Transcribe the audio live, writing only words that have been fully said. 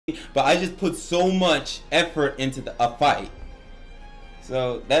but I just put so much effort into a fight.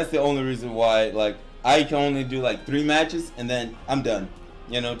 So that's the only reason why, like, I can only do like 3 matches and then I'm done.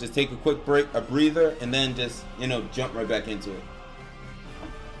 You know, just take a quick break, a breather, and then just, you know, jump right back into it.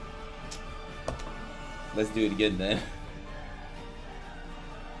 Let's do it again then.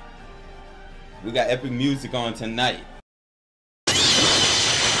 We got epic music on tonight.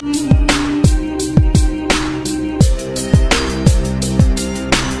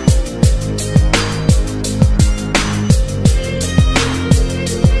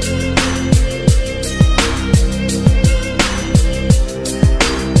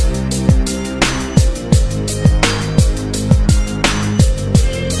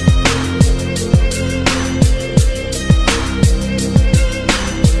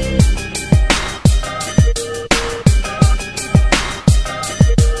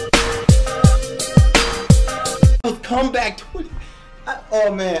 Comeback 20.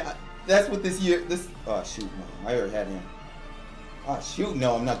 Oh man, that's what this year. This. Oh shoot, no, I already had him. Oh shoot,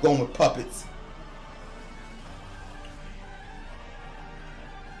 no, I'm not going with puppets.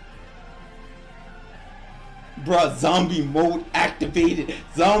 Bruh, zombie mode activated.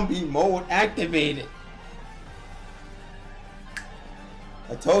 Zombie mode activated.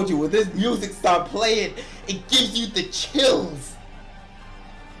 I told you, when this music start playing, it gives you the chills.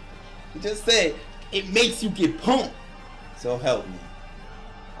 Just say, it makes you get pumped. So help me.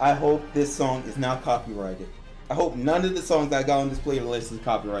 I hope this song is not copyrighted. I hope none of the songs I got on this playlist is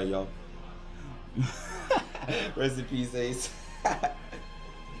copyrighted, y'all. Rest in peace, Ace.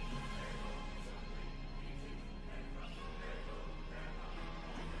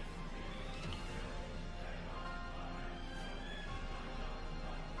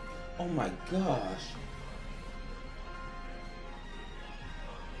 Oh my gosh.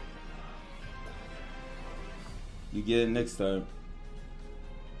 You get it next time.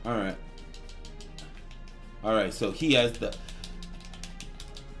 Alright. Alright, so he has the...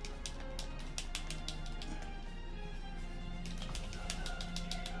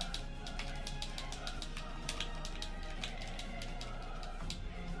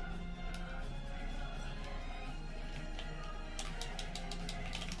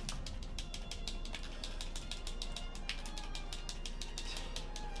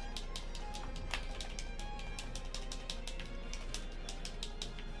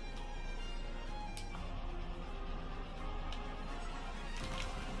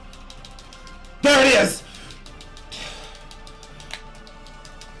 There it is!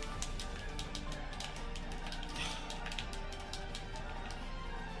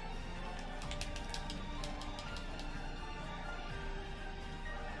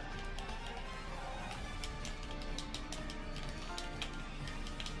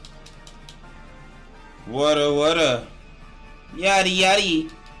 What a yaddy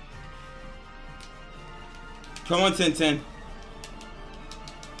yaddy. Come on, Tenten.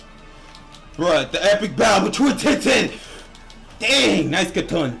 Bruh, the epic battle between Tenten! Dang, nice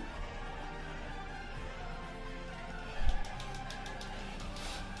katun.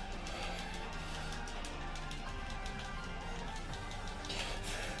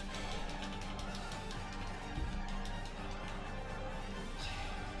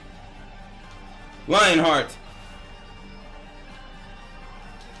 Lionheart.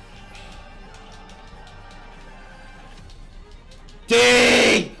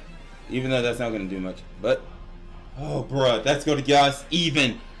 Dang! Even though that's not gonna do much, but oh, bruh, that's gonna get us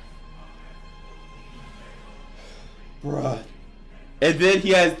even, bruh. And then he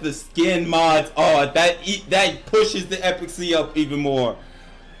has the skin mods. Oh, that pushes the epicy up even more,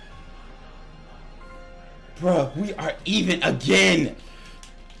 bruh. We are even again.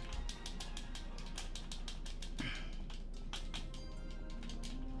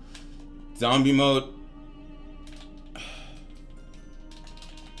 Zombie mode.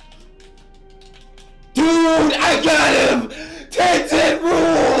 Dude, I got him! Tenten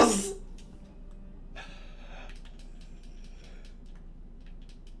rules!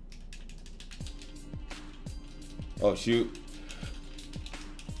 Oh, shoot.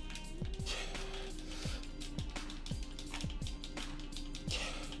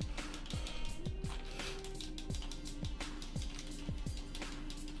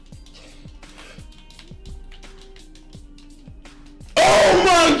 Oh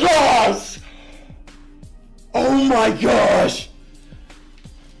my gosh! Oh my gosh!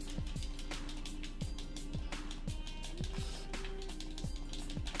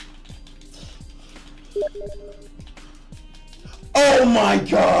 Oh my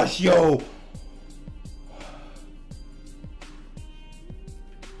gosh, yo!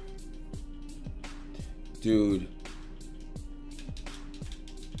 Dude.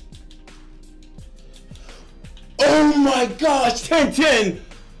 my gosh, Tenten!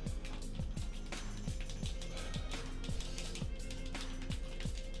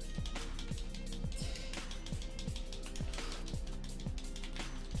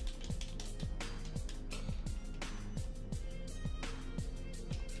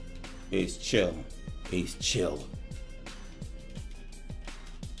 Ace, chill. Ace, chill.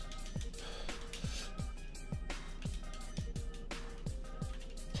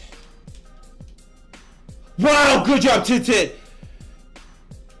 Wow, good job, Tenten!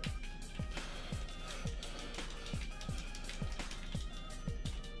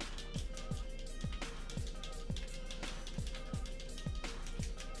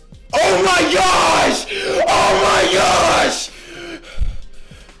 Oh my gosh! Oh my gosh!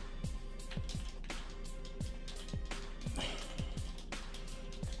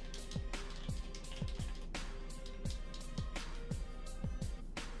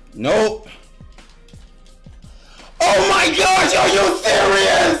 Nope. Oh my gosh, are you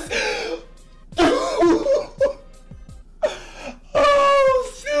serious?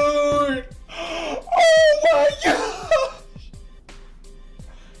 Oh, dude. Oh my gosh.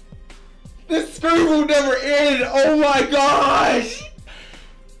 This scream will never end. Oh my gosh.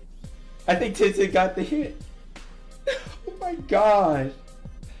 I think Tenten got the hit. Oh my gosh.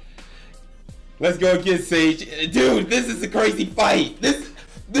 Let's go again, Sage. Dude, this is a crazy fight. This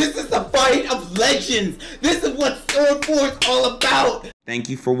is a fight of legends. This is what Sword 4 is all about. Thank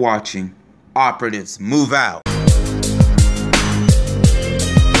you for watching. Operatives, move out.